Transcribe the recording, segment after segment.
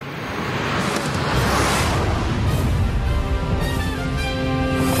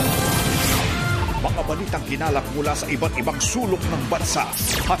isinalak mula sa iba't ibang sulok ng bansa.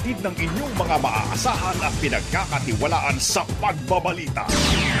 Hatid ng inyong mga maaasahan at pinagkakatiwalaan sa pagbabalita.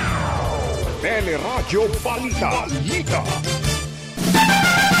 Teleradyo Balita. Balita.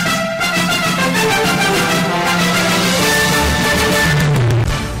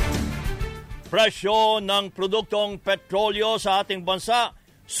 Presyo ng produktong petrolyo sa ating bansa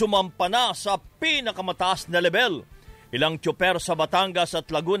sumampa na sa pinakamataas na level. Ilang tsuper sa Batangas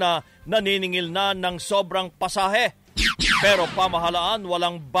at Laguna naniningil na ng sobrang pasahe. Pero pamahalaan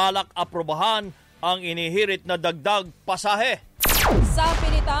walang balak aprobahan ang inihirit na dagdag pasahe. Sa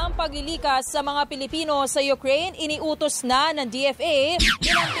pilitang paglilikas sa mga Pilipino sa Ukraine, iniutos na ng DFA,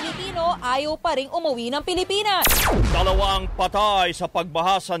 ilang Pilipino ayaw pa ring umuwi ng Pilipinas. 2 patay sa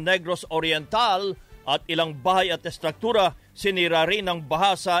pagbaha sa Negros Oriental at ilang bahay at estruktura sinira rin ng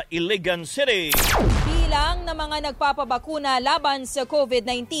baha sa Iligan City. Bilang ng mga nagpapabakuna laban sa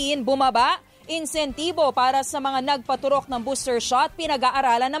COVID-19 bumaba, insentibo para sa mga nagpaturok ng booster shot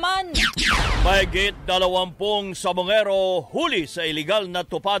pinag-aaralan naman. Mahigit 20 sabongero huli sa iligal na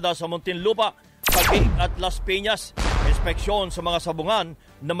tupada sa Muntinlupa, Taguig at Las Piñas. Inspeksyon sa mga sabungan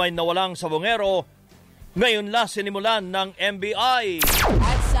na may nawalang sabongero ngayon lang sinimulan ng NBI.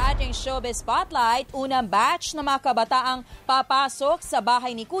 At sa ating showbiz spotlight, unang batch na mga kabataang papasok sa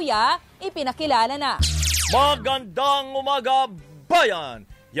bahay ni Kuya, ipinakilala na. Magandang umaga, bayan!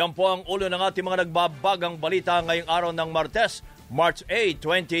 Yan po ang ulo ng ating mga nagbabagang balita ngayong araw ng Martes, March 8,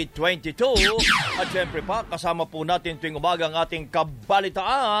 2022. At syempre pa, kasama po natin tuwing umaga ang ating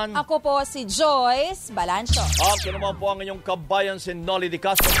kabalitaan. Ako po si Joyce Balancho. Ako naman po ang inyong kabayan si Nolly Di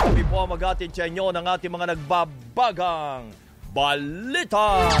Castro. Kami po ang mag-atid sa inyo ng ating mga nagbabagang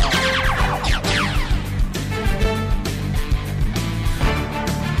balita.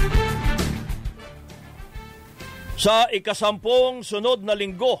 Sa ikasampung sunod na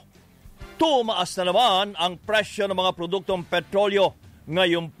linggo, tumaas na naman ang presyo ng mga produktong petrolyo.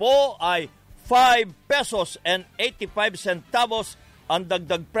 Ngayon po ay 5 pesos and 85 centavos ang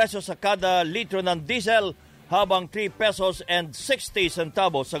dagdag presyo sa kada litro ng diesel, habang 3 pesos and 60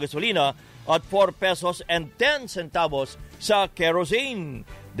 centavos sa gasolina at 4 pesos and 10 centavos sa kerosene.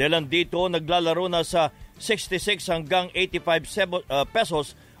 Dahil dito naglalaro na sa 66 hanggang 85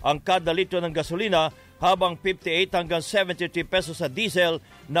 pesos ang kada litro ng gasolina, habang 58 hanggang 73 pesos sa diesel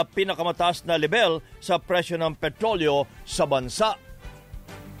na pinakamataas na level sa presyo ng petrolyo sa bansa.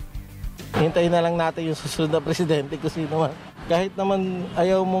 Hintayin na lang natin yung susunod na presidente kung sino man. Kahit naman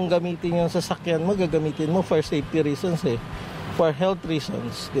ayaw mong gamitin yung sasakyan mo, gagamitin mo for safety reasons for health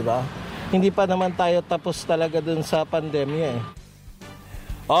reasons, di ba? Hindi pa naman tayo tapos talaga dun sa pandemya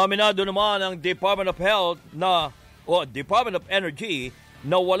Aminado naman ang Department of Health Department of Energy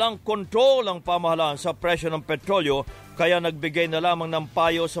na walang kontrol ang pamahalaan sa presyo ng petrolyo, kaya nagbigay na lamang ng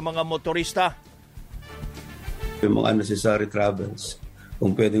payo sa mga motorista. Yung mga unnecessary travels,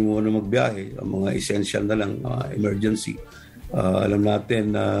 kung pwedeng muna magbiyahe, ang mga essential na lang, emergency. Alam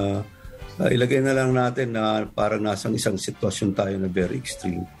natin na ilagay na lang natin na parang nasang isang sitwasyon tayo na very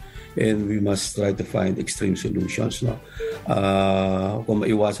extreme. And we must try to find extreme solutions. No? Kung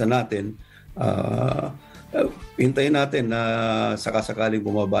maiwasan natin, hintayin natin na sakasakaling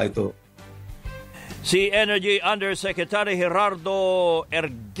bumaba ito. Si Energy Undersecretary Gerardo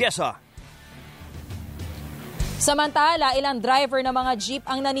Erguesa. Samantala, ilang driver ng mga jeep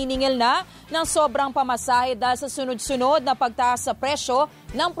ang naniningil na ng sobrang pamasahe dahil sa sunod-sunod na pagtaas sa presyo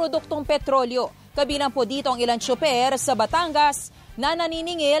ng produktong petrolyo. Kabilang po dito ang ilang tsuper sa Batangas na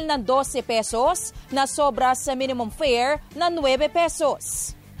naniningil ng 12 pesos na sobra sa minimum fare na 9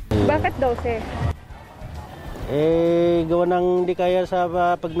 pesos. Bakit 12? Gawa ng hindi kaya sa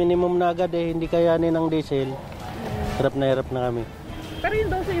pag minimum na agad hindi kayanin ng diesel. Hirap na kami. Pero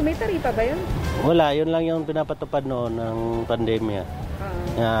yung 12, may taripa ba yun? Wala, yun lang yung pinapatupad noon ng pandemya.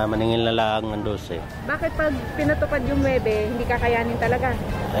 Maningil na lang ng 12. Bakit pag pinatupad yung 9, hindi kakayanin talaga?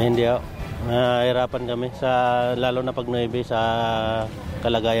 Hindi nahihirapan kami, lalo na pag 9 sa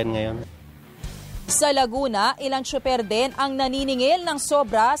kalagayan ngayon. Sa Laguna, ilang tsuper din ang naniningil ng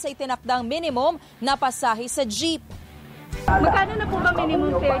sobra sa itinakdang minimum na pasahe sa jeep. Magkano na po ba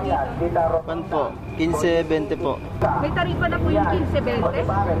minimum fare dito? Pan po, 15-20 po. May taripa na po yung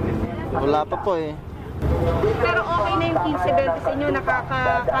 15-20? Wala pa po Pero okay na yung 15-20 sa inyo,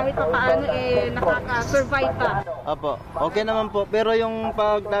 kahit pa paano nakaka-survive pa? Opo, okay naman po. Pero yung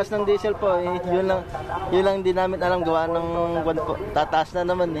pagtaas ng diesel po, yun lang hindi namin alam gawa ng tataas na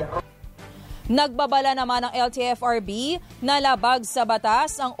naman Nagbabala naman ang LTFRB na labag sa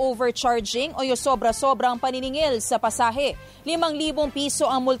batas ang overcharging o yung sobra-sobrang paniningil sa pasahe. 5,000 piso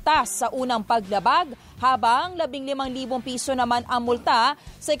ang multa sa unang paglabag, habang 15,000 piso naman ang multa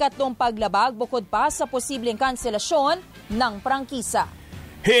sa ikatlong paglabag, bukod pa sa posibleng kanselasyon ng prangkisa.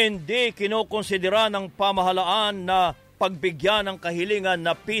 Hindi kinukonsidera ng pamahalaan na pagbigyan ng kahilingan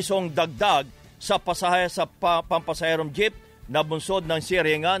na pisong dagdag sa pasahe sa pampasaherong jeep na bunsod ng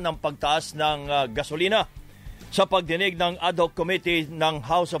siringa ng pagtaas ng gasolina. Sa pagdinig ng ad hoc committee ng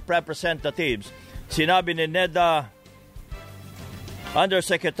House of Representatives, sinabi ni NEDA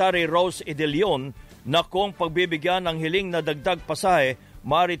Undersecretary Rose Idelion na kung pagbibigyan ng hiling na dagdag pasahe,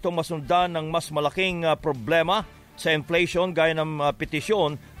 maaari itong masundan ng mas malaking problema sa inflation gaya ng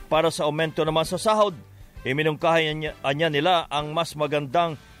petisyon para sa aumento naman sa sahod. Iminungkahan niya nila ang mas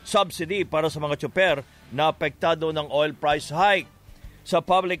magandang subsidy para sa mga tsuper na apektado ng oil price hike. Sa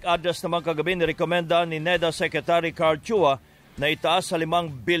public address naman kagabi, nirekomenda ni NEDA Secretary Carl Chua na itaas sa 5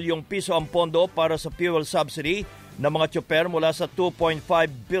 bilyong piso ang pondo para sa fuel subsidy ng mga tsuper mula sa 2.5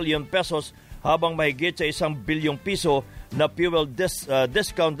 billion pesos habang mahigit sa 1 bilyong piso na fuel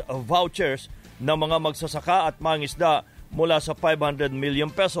discount vouchers ng mga magsasaka at mangisda mula sa 500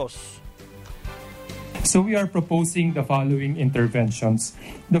 million pesos. So we are proposing the following interventions.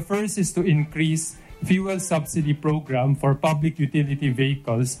 The first is to increase fuel subsidy program for public utility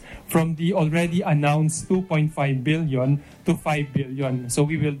vehicles from the already announced 2.5 billion to 5 billion. So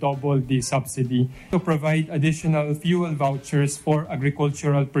we will double the subsidy to provide additional fuel vouchers for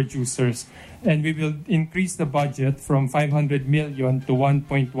agricultural producers. And we will increase the budget from 500 million to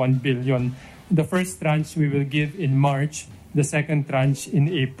 1.1 billion. The first tranche we will give in March, the second tranche in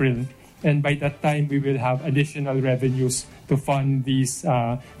April. And by that time, we will have additional revenues to fund these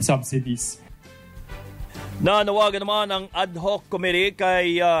subsidies. Nanawagan naman ang ad hoc committee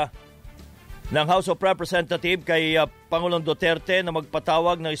ng House of Representatives kay Pangulong Duterte na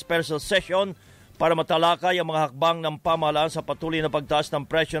magpatawag ng special session para matalakay ang mga hakbang ng pamahalaan sa patuloy na pagtaas ng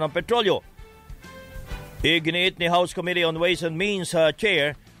presyo ng petrolyo. Iginiit ni House Committee on Ways and Means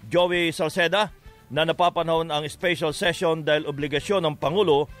Chair Joey Salceda na napapanahon ang special session dahil obligasyon ng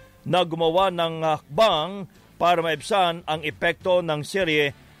Pangulo na gumawa ng hakbang para maibsan ang epekto ng serye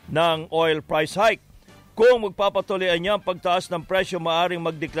ng oil price hike. Kung magpapatuloy niya ang pagtaas ng presyo, maaaring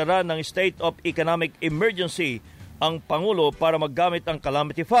magdeklara ng state of economic emergency ang Pangulo para maggamit ang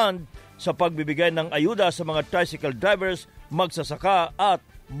calamity fund sa pagbibigay ng ayuda sa mga tricycle drivers, magsasaka at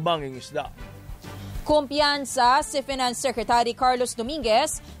mangingisda. Kumpiyansa si Finance Secretary Carlos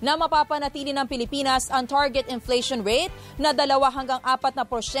Dominguez na mapapanatili ng Pilipinas ang target inflation rate na 2 hanggang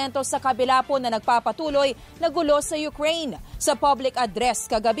 4% sa kabila po na nagpapatuloy na gulo sa Ukraine. Sa public address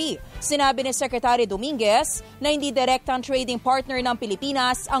kagabi, sinabi ni Secretary Dominguez na hindi direktang trading partner ng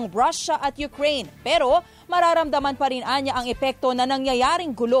Pilipinas ang Russia at Ukraine, pero mararamdaman pa rin niya ang epekto na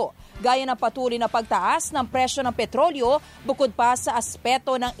nangyayaring gulo, gaya ng patuloy na pagtaas ng presyo ng petrolyo bukod pa sa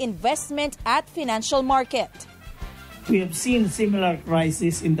aspeto ng investment at financial market. We have seen similar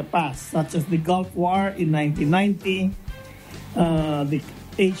crises in the past, such as the Gulf War in 1990, the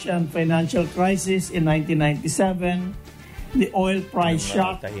Asian financial crisis in 1997, the oil price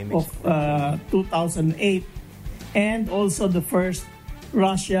shock of 2008, and also the first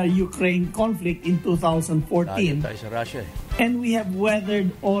Russia-Ukraine conflict in 2014. And we have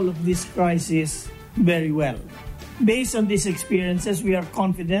weathered all of these crises very well. Based on these experiences, we are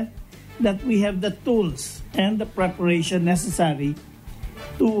confident that we have the tools and the preparation necessary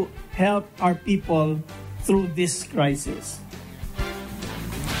to help our people through this crisis.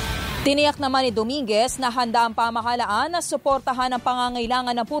 Tiniyak naman ni Dominguez na handa ang pamahalaan na suportahan ang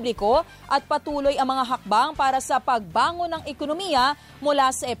pangangailangan ng publiko at patuloy ang mga hakbang para sa pagbangon ng ekonomiya mula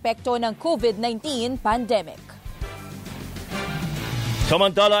sa epekto ng COVID-19 pandemic.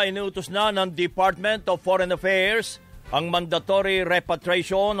 Samantala, inuutos na ng Department of Foreign Affairs ang mandatory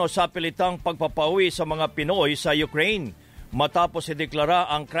repatriation o sapilitang pagpapauwi sa mga Pinoy sa Ukraine matapos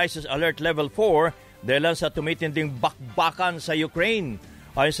ideklara ang Crisis Alert Level 4 dahil sa tumitinding bakbakan sa Ukraine.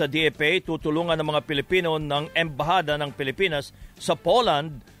 Ayon sa DFA, tutulungan ng mga Pilipino ng Embahada ng Pilipinas sa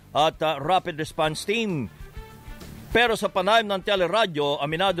Poland at Rapid Response Team. Pero sa panayam ng teleradyo,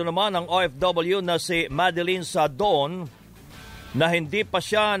 aminado naman ang OFW na si Madeline Sadon na hindi pa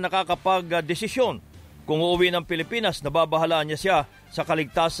siya nakakapag-desisyon kung uuwi ng Pilipinas. Nababahalaan niya siya sa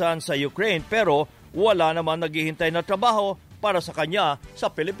kaligtasan sa Ukraine pero wala naman naghihintay na trabaho para sa kanya sa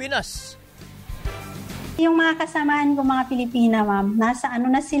Pilipinas. Yung mga kasamahan ko mga Pilipina, ma'am, nasa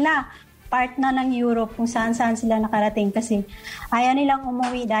na sila, part na ng Europe kung saan-saan sila nakarating kasi ayaw nilang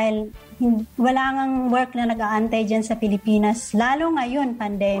umuwi dahil wala ngang work na nag-aantay dyan sa Pilipinas, lalo ngayon,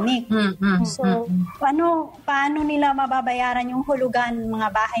 pandemic. So, paano nila mababayaran yung hulugan, mga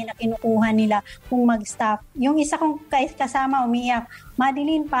bahay na kinukuha nila kung mag-stop? Yung isa kong kasama umiyak,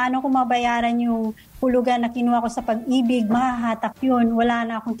 Madeline, paano ko mabayaran yung hulugan na kinuha ko sa pag-ibig? Mahahatak yun, wala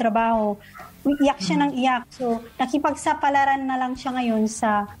na akong trabaho. Iyak siya ng iyak. So, nakipagsapalaran na lang siya ngayon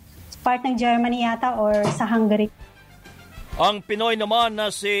sa part ng Germany yata or sa Hungary. Ang Pinoy naman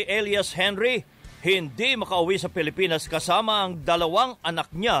na si Elias Henry, hindi makauwi sa Pilipinas kasama ang 2 anak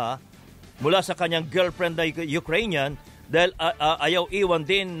niya mula sa kanyang girlfriend na Ukrainian dahil ayaw iwan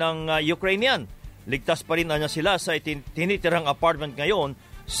din ng Ukrainian. Ligtas pa rin niya sila sa tinitirang apartment ngayon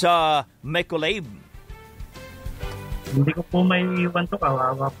sa Mykolaiv. Hindi ko po may iwan to,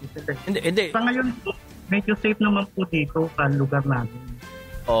 kawawa po sila. Hindi. Sa ngayon, medyo safe naman po dito sa lugar namin.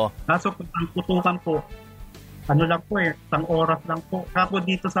 Kaso kung ang putukan po, ano lang po 1 oras lang po. Kapo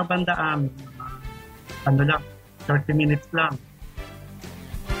dito sa banda amin, 30 minutes lang.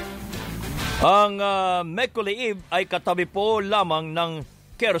 Ang Mykolaiv ay katabi po lamang ng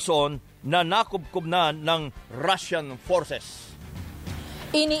Kherson na nakubkubnan ng Russian forces.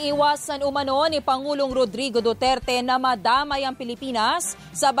 Iniiwasan umano ni Pangulong Rodrigo Duterte na madamay ang Pilipinas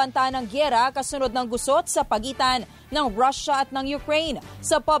sa banta ng gyera kasunod ng gusot sa pagitan ng Russia at ng Ukraine.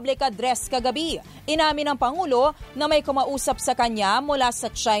 Sa public address kagabi, inamin ng Pangulo na may kumausap sa kanya mula sa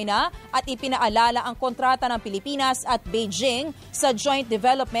China at ipinaalala ang kontrata ng Pilipinas at Beijing sa Joint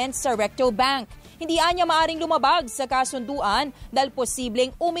Development sa Recto Bank. Hindi anya maaring lumabag sa kasunduan dahil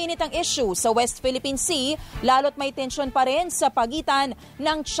posibleng uminit ang issue sa West Philippine Sea lalo't may tensyon pa rin sa pagitan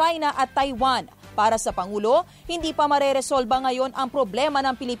ng China at Taiwan. Para sa Pangulo, hindi pa mareresolba ngayon ang problema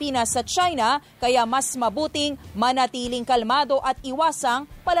ng Pilipinas sa China kaya mas mabuting manatiling kalmado at iwasang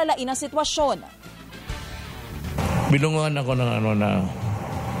palalain ang sitwasyon. Bilungan ako ng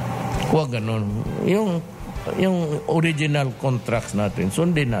huwag ganun. Yung original contracts natin,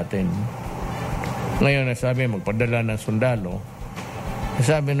 sundin natin. Ngayon, sabi, magpadala ng sundalo.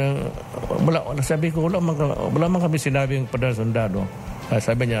 Sabi ko, wala man kami sinabing padala ng sundalo.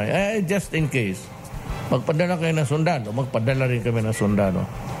 Sabi niya, just in case, magpadala kayo ng sundalo, magpadala rin kami ng sundalo.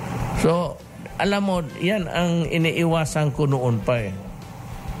 So, alam mo, yan ang iniiwasan ko noon pa eh.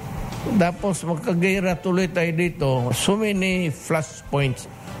 Tapos, magkagayra tuloy tayo dito. So many flashpoints.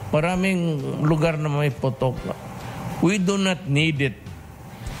 Maraming lugar na may putok. We do not need it.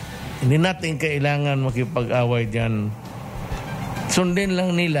 Hindi natin kailangan makipag-away dyan. Sundin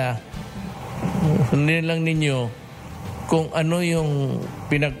lang ninyo kung ano yung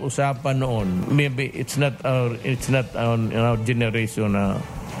pinag-usapan noon. Maybe it's not our generation na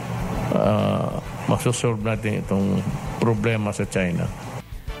masosolve natin itong problema sa China.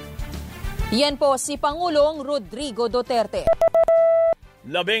 Yan po si Pangulong Rodrigo Duterte.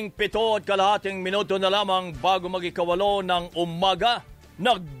 17:30 minuto na lamang bago mag-8 ng umaga.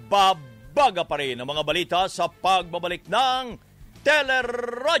 Nagbabaga pa rin ang mga balita sa pagbabalik ng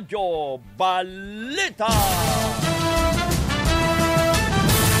Teleradyo Balita.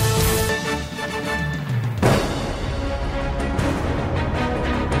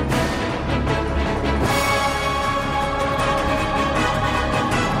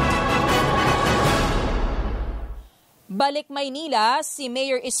 Balik Maynila, si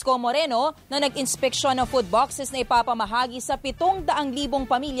Mayor Isko Moreno na nag-inspeksyon ng food boxes na ipapamahagi sa 700,000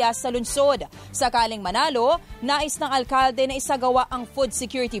 pamilya sa lungsod. Sakaling manalo, nais ng alkalde na isagawa ang food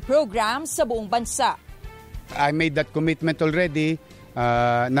security program sa buong bansa. I made that commitment already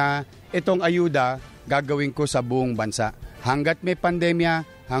na itong ayuda gagawin ko sa buong bansa. Hanggat may pandemya,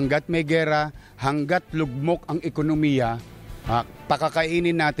 hanggat may gera, hanggat lugmok ang ekonomiya,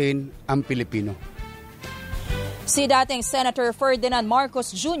 pakakainin natin ang Pilipino. Si dating Senator Ferdinand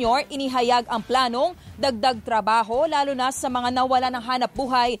Marcos Jr. inihayag ang planong dagdag trabaho lalo na sa mga nawala ng hanap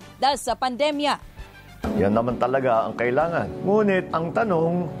buhay dahil sa pandemya. Yan naman talaga ang kailangan. Ngunit ang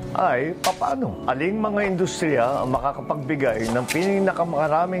tanong ay paano? Aling mga industriya ang makakapagbigay ng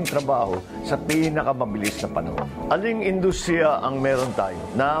pinakamaraming trabaho sa pinakamabilis na panahon? Aling industriya ang meron tayo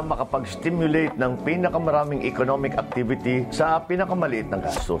na makapag-stimulate ng pinakamaraming economic activity sa pinakamaliit na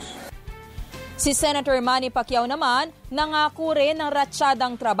gastos? Si Senator Manny Pacquiao naman, nangako rin ng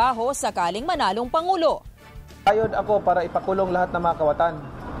ratsyadang trabaho sakaling manalong Pangulo. Kayod ako para ipakulong lahat ng mga kawatan.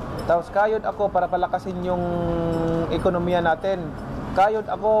 Tapos kayod ako para palakasin yung ekonomiya natin. Kayod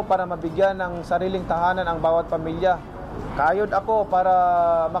ako para mabigyan ng sariling tahanan ang bawat pamilya. Kayod ako para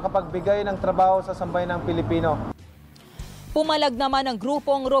makapagbigay ng trabaho sa sambayanang Pilipino. Pumalag naman ang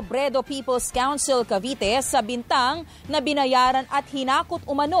grupong Robredo People's Council Cavite sa bintang na binayaran at hinakot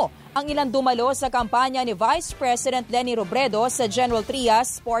umano ang ilang dumalo sa kampanya ni Vice President Leni Robredo sa General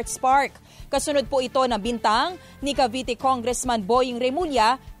Trias Sports Park. Kasunod po ito ng bintang ni Cavite Congressman Boying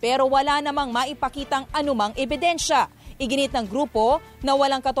Remulla pero wala namang maipakitang anumang ebidensya. Iginit ng grupo na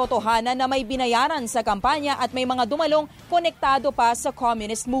walang katotohanan na may binayaran sa kampanya at may mga dumalong konektado pa sa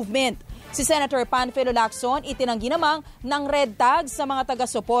communist movement. Si Senator Panfilo Lacson itinanggi namang ng red tag sa mga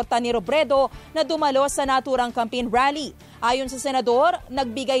taga-suporta ni Robredo na dumalo sa naturang campaign rally. Ayon sa senador,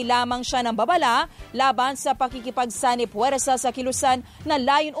 nagbigay lamang siya ng babala laban sa pakikipagsanib-puwersa sa kilusan na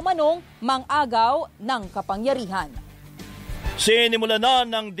layon umanong mang-agaw ng kapangyarihan. Sinimulan na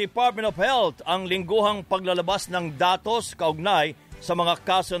ng Department of Health ang lingguhang paglalabas ng datos kaugnay sa mga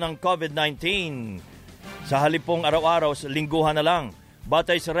kaso ng COVID-19. Sa halipong araw-araw, lingguhan na lang.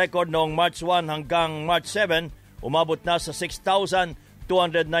 Batay sa record noong March 1 hanggang March 7, umabot na sa 6,297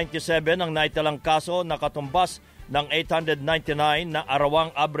 ang naitalang kaso na katumbas ng 899 na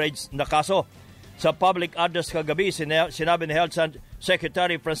arawang average na kaso. Sa public address kagabi, sinabi ni Health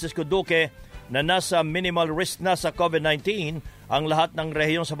Secretary Francisco Duque na nasa minimal risk na sa COVID-19 ang lahat ng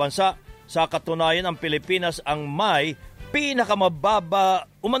rehiyon sa bansa. Sa katunayan, ang Pilipinas ang may pinakamababa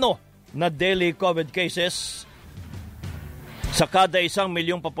umano na daily COVID cases sa kada 1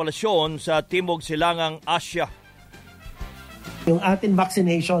 milyong populasyon sa Timog Silangang Asya. Yung ating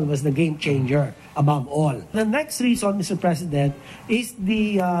vaccination was the game changer above all. The next reason, Mr. President, is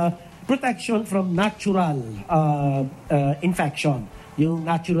the protection from natural infection, yung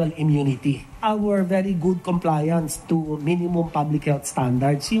natural immunity. Our very good compliance to minimum public health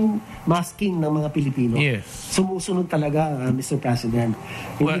standards, yung masking ng mga Pilipino. Yes. Sumusunod talaga, Mr. President.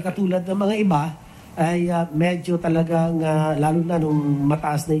 Hindi katulad ng mga iba, ay medyo talagang, lalo na nung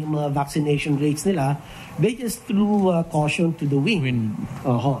mataas na yung mga vaccination rates nila, they just threw caution to the wind.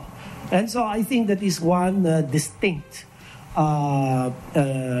 And so I think that is one distinct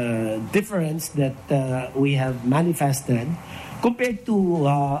difference that we have manifested compared to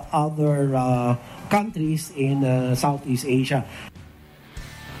other countries in Southeast Asia.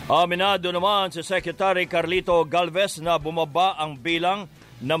 Aminado naman si Secretary Carlito Galvez na bumaba ang bilang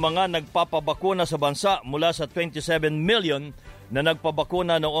na mga nagpapabakuna sa bansa mula sa 27 million na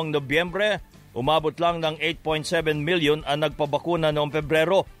nagpabakuna noong Nobyembre, umabot lang ng 8.7 million ang nagpabakuna noong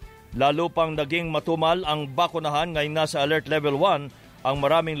Pebrero. Lalo pang naging matumal ang bakunahan ngayong nasa Alert Level 1 ang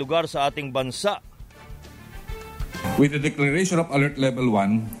maraming lugar sa ating bansa. With the declaration of Alert Level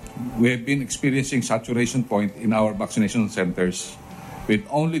 1, we have been experiencing saturation point in our vaccination centers with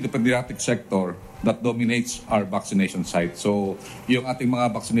only the pediatric sector that dominates our vaccination site. So, yung ating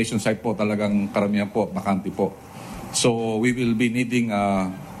mga vaccination site po talagang karamihan po, bakante po. So, we will be needing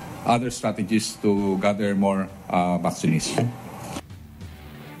other strategies to gather more vaccinees.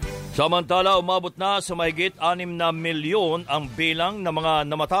 Samantala, umabot na sa mahigit 6 na milyon ang bilang ng mga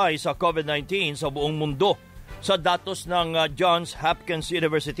namatay sa COVID-19 sa buong mundo. Sa datos ng Johns Hopkins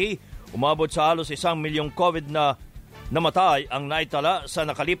University, umabot sa halos 1 milyong COVID na namatay ang naitala sa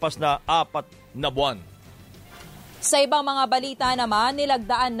nakalipas na 4 na buwan. Sa ibang mga balita naman,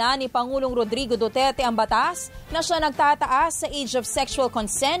 nilagdaan na ni Pangulong Rodrigo Duterte ang batas na siya nagtataas sa age of sexual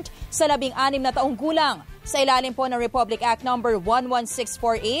consent sa 16 na taong gulang. Sa ilalim po ng Republic Act No.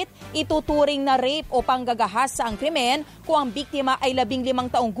 11648, ituturing na rape o panggagahasa ang krimen kung ang biktima ay 15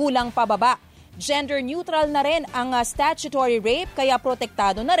 taong gulang pababa. Gender-neutral na rin ang statutory rape kaya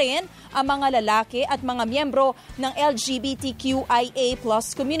protektado na rin ang mga lalaki at mga miyembro ng LGBTQIA+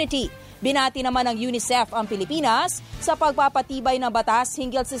 community. Binati naman ng UNICEF ang Pilipinas sa pagpapatibay ng batas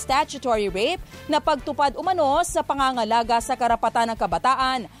hinggil sa statutory rape na pagtupad umano sa pangangalaga sa karapatan ng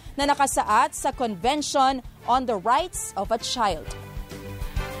kabataan na nakasaad sa Convention on the Rights of a Child.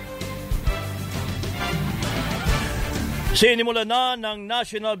 Sinimulan na ng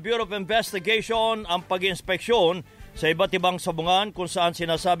National Bureau of Investigation ang pag-inspeksyon sa iba't ibang sabungan kung saan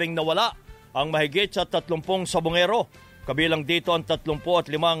sinasabing nawala ang mahigit sa 30 sabungero. Kabilang dito ang 35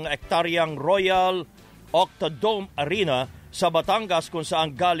 ektaryang Royal Octodome Arena sa Batangas kung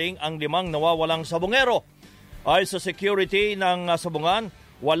saan galing ang 5 nawawalang sabungero. Ay sa security ng sabungan,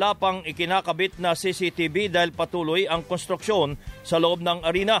 wala pang ikinakabit na CCTV dahil patuloy ang konstruksyon sa loob ng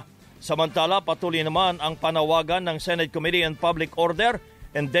arena. Samantala, patuloy naman ang panawagan ng Senate Committee on Public Order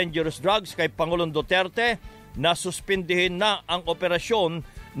and Dangerous Drugs kay Pangulong Duterte na suspindihin na ang operasyon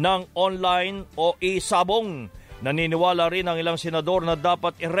ng online o e-sabong. Naniniwala rin ang ilang senador na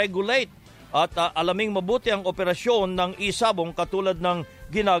dapat i-regulate at alaming mabuti ang operasyon ng e-sabong katulad ng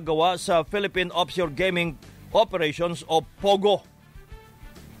ginagawa sa Philippine Offshore Gaming Operations o POGO.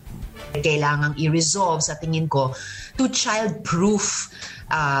 kailangang i-resolve sa tingin ko to child-proof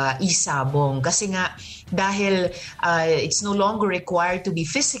isabong. Kasi nga, dahil it's no longer required to be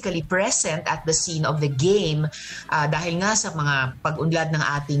physically present at the scene of the game dahil nga sa mga pag-unlad ng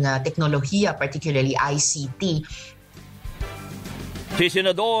ating teknolohiya, particularly ICT. Si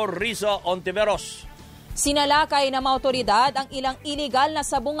Senador Risa Ontiveros. Sinalakay ng mga otoridad ang ilang iligal na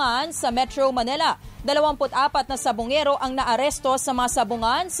sabungan sa Metro Manila. 24 na sabungero ang naaresto sa mga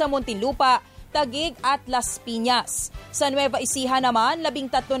sabungan sa Muntinlupa, Taguig at Las Piñas. Sa Nueva Ecija naman,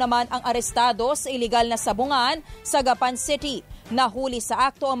 13 naman ang arestado sa iligal na sabungan sa Gapan City. Nahuli sa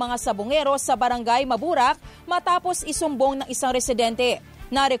akto ang mga sabungero sa Barangay Maburak matapos isumbong ng isang residente.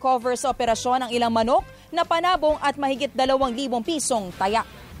 Na-recover sa operasyon ang ilang manok na panabong at mahigit 2,000 pisong tayak.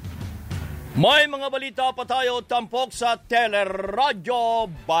 May mga balita pa tayo tampok sa Radyo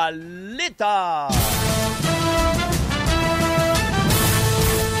Balita.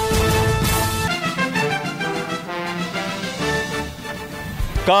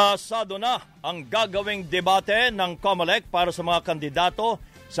 Kasado na ang gagawing debate ng COMELEC para sa mga kandidato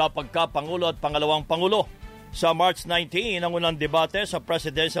sa pagkapangulo at pangalawang pangulo. Sa March 19, ang unang debate sa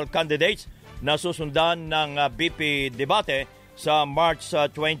presidential candidates na susundan ng BP debate sa March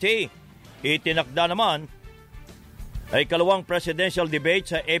 20. Itinakda naman ay kalawang presidential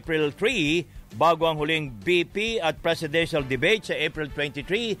debate sa April 3 bago ang huling BP at presidential debate sa April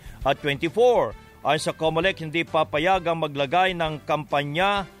 23 at 24. Ayon sa COMELEC, hindi papayagang maglagay ng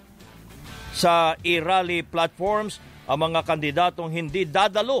kampanya sa e-rally platforms ang mga kandidatong hindi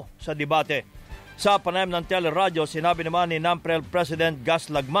dadalo sa debate. Sa panayam ng Teleradyo, sinabi naman ni NAMPREL President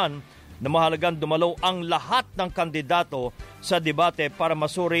Gas Lagman na mahalagang dumalo ang lahat ng kandidato sa debate para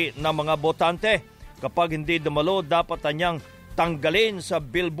masuri ng mga botante. Kapag hindi dumalo, dapat niyang tanggalin sa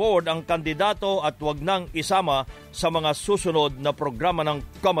billboard ang kandidato at wag nang isama sa mga susunod na programa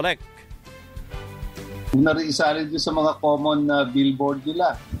ng COMELEC. Nariisalin din sa mga common na billboard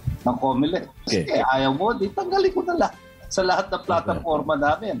nila ng COMELEC. Kasi ayaw mo, di tanggalin ko na sa lahat ng plataforma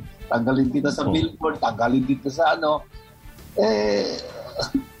namin. Tanggalin dito sa billboard, tanggalin dito sa ano.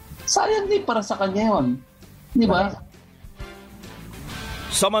 Sayang din para sa kanya yun. Di ba?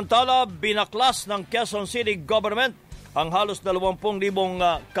 Samantala, binaklas ng Quezon City Government ang halos 20,000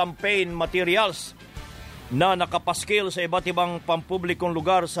 campaign materials na nakapaskil sa iba't ibang pampublikong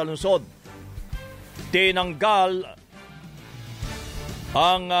lugar sa lungsod. Tinanggal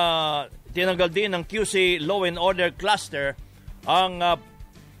din ng QC Law and Order Cluster ang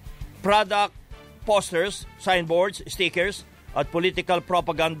product posters, signboards, stickers at political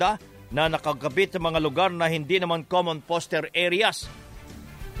propaganda na nakakabit sa mga lugar na hindi naman common poster areas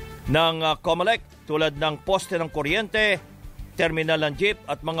ng COMELEC tulad ng poste ng kuryente, terminal ng jeep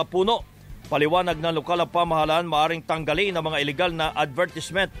at mga puno. Paliwanag ng lokal na pamahalaan, maaring tanggalin ang mga illegal na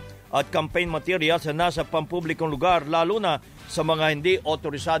advertisement at campaign materials na nasa pampublikong lugar, lalo na sa mga hindi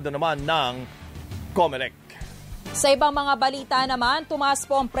otorisado naman ng COMELEC. Sa ibang mga balita naman, tumaas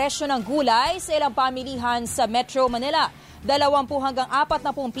po ang presyo ng gulay sa ilang pamilihan sa Metro Manila. 20 hanggang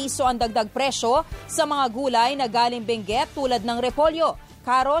 40 piso ang dagdag presyo sa mga gulay na galing Benguet tulad ng repolyo,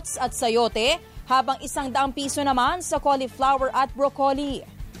 carrots at sayote, habang 100 piso naman sa cauliflower at broccoli.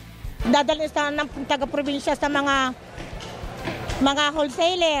 Dadalhin sa ng taga-probinsya sa mga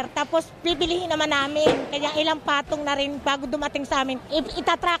wholesaler, tapos bibilihin naman namin. Kaya ilang patong na rin bago dumating sa amin.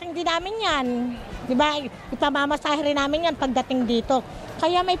 Itatracking din namin yan. Diba? Ipamamasahe rin namin yan pagdating dito.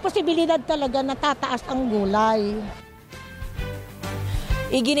 Kaya may posibilidad talaga na tataas ang gulay.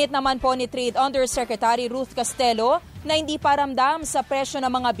 Iginit naman po ni Trade Undersecretary Ruth Castelo na hindi paramdam sa presyo ng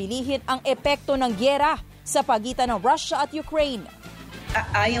mga bilihin ang epekto ng gyera sa pagitan ng Russia at Ukraine.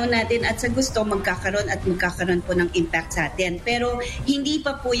 Ayaw natin at sa gusto magkakaroon po ng impact sa atin. Pero hindi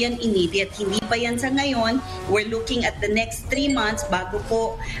pa po yan immediate, hindi pa yan sa ngayon. We're looking at the next 3 months bago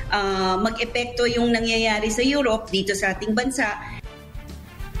po mag-epekto yung nangyayari sa Europe dito sa ating bansa.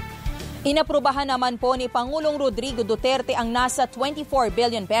 Inaprubahan naman po ni Pangulong Rodrigo Duterte ang nasa 24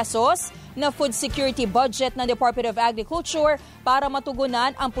 billion pesos na food security budget ng Department of Agriculture para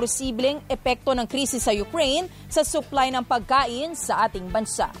matugunan ang posibleng epekto ng krisis sa Ukraine sa supply ng pagkain sa ating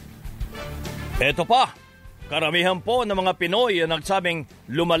bansa. Ito pa, karamihan po ng mga Pinoy ang nagsabing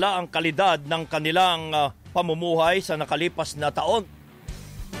lumala ang kalidad ng kanilang pamumuhay sa nakalipas na taon.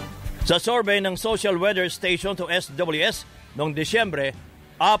 Sa survey ng Social Weather Station to SWS noong Disyembre,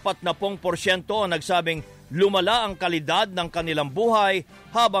 40% ang nagsabing lumala ang kalidad ng kanilang buhay,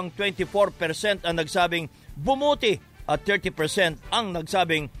 habang 24% ang nagsabing bumuti at 30% ang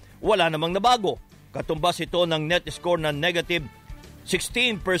nagsabing wala namang nabago. Katumbas ito ng net score na negative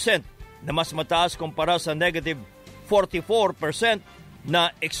 16% na mas mataas kumpara sa negative 44%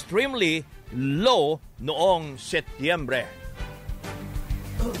 na extremely low noong Setyembre.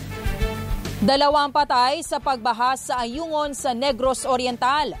 2 patay sa pagbahas sa Ayungon sa Negros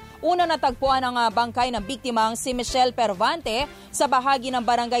Oriental. Una natagpuan ang bangkay ng biktimang si Michelle Pervante sa bahagi ng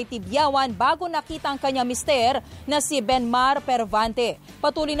Barangay Tibyawan bago nakita ang kanyang mister na si Benmar Pervante.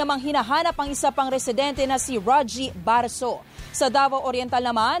 Patuloy namang hinahanap ang isa pang residente na si Raji Barso. Sa Davao Oriental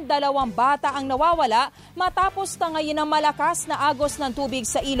naman, 2 bata ang nawawala matapos tangayin ng malakas na agos ng tubig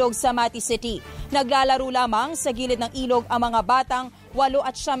sa ilog sa Mati City. Naglalaro lamang sa gilid ng ilog ang mga batang 8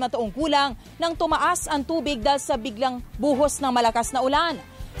 at 9 na taong gulang nang tumaas ang tubig dahil sa biglang buhos ng malakas na ulan.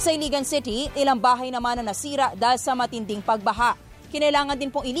 Sa Iligan City, ilang bahay naman na nasira dahil sa matinding pagbaha. Kinailangan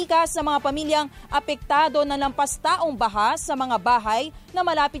din pong ilikas sa mga pamilyang apektado ng lampas taong baha sa mga bahay na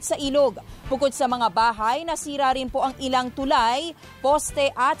malapit sa ilog. Bukod sa mga bahay, nasira rin po ang ilang tulay,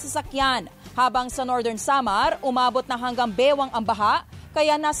 poste at sasakyan. Habang sa Northern Samar, umabot na hanggang bewang ang baha,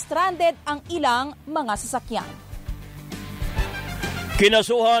 kaya na-stranded ang ilang mga sasakyan.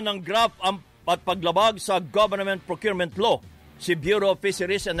 Kinasuhan ng graft at paglabag sa Government Procurement Law si Bureau of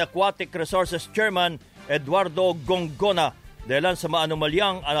Fisheries and Aquatic Resources Chairman Eduardo Gongona dahil sa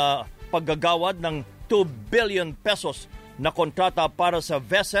maanumalyang paggagawad ng 2 billion pesos na kontrata para sa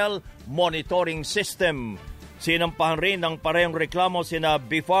Vessel Monitoring System. Sinampahan rin ng parehong reklamo sina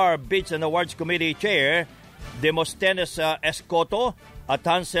BIFAR Bids and Awards Committee Chair Demosthenes Escoto at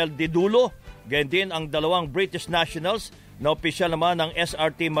Hansel Didulo, gayon din ang 2 British nationals na opisyal naman ng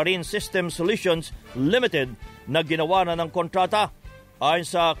SRT Marine System Solutions Limited na ginawa na ng kontrata. Ayon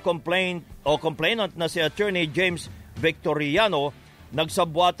sa complainant na si Attorney James Victoriano,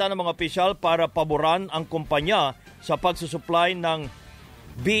 nagsabwata ng mga opisyal para paboran ang kumpanya sa pagsusupply ng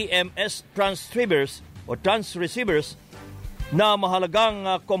BMS transreceivers na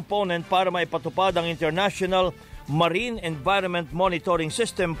mahalagang component para maipatupad ang International Marine Environment Monitoring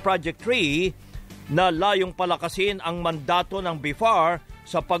System Project 3 na layong palakasin ang mandato ng BIFAR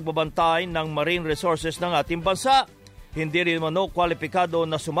sa pagbabantay ng marine resources ng ating bansa. Hindi rin kwalipikado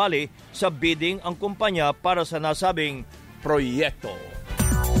na sumali sa bidding ang kumpanya para sa nasabing proyekto.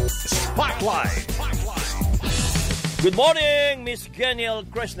 Spotlight. Good morning, Miss Geniel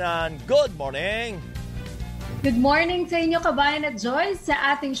Krishnan. Good morning. Good morning sa inyo, kabayan at Joyce. Sa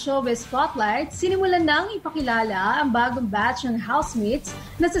ating showbiz spotlight, sinimulan nang ipakilala ang bagong batch ng housemates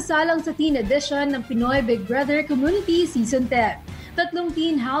na sasalang sa teen edition ng Pinoy Big Brother Community Season 10. 3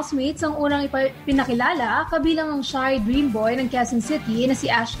 teen housemates ang unang pinakilala, kabilang ang shy dream boy ng Quezon City na si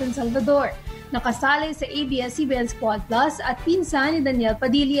Ashton Salvador. Nakasali sa ABS-CBN Squad Plus at pinsan ni Daniel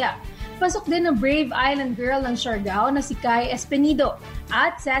Padilla. Pasok din ng Brave Island Girl ng Siargao na si Kai Espenido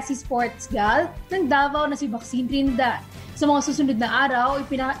at sassy sports gal ng Davao na si Maxine Trinidad. Sa mga susunod na araw,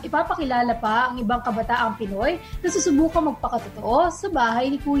 ipapakilala pa ang ibang kabataang Pinoy na susubukang magpakatotoo sa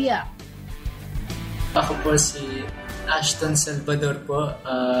bahay ni Kuya. Ako po si Ashton Salvador po,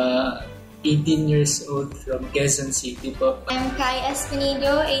 18 years old from Quezon City po. I'm Kai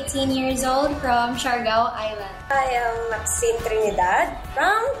Espenido, 18 years old from Siargao Island. I am Maxine Trinidad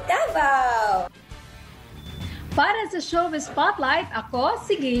from Davao. Para sa Showbiz Spotlight, ako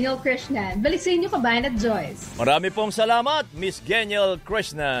si Geniel Krishnan. Balik sa inyo, kabayan at Joyce. Marami pong salamat, Miss Geniel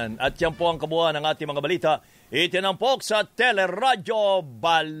Krishnan. At yan po ang kabuuan ng ating mga balita. Itinampok sa Radyo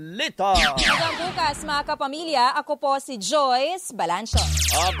Balita. Hanggang bukas, mga kapamilya, ako po si Joyce Balancho.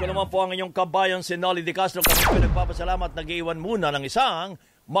 Ako naman po ang inyong kabayan, si Nolly Di Castro. Kami po nagpapasalamat, nag-iwan muna ng isang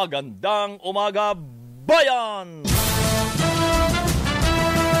magandang umaga, bayan!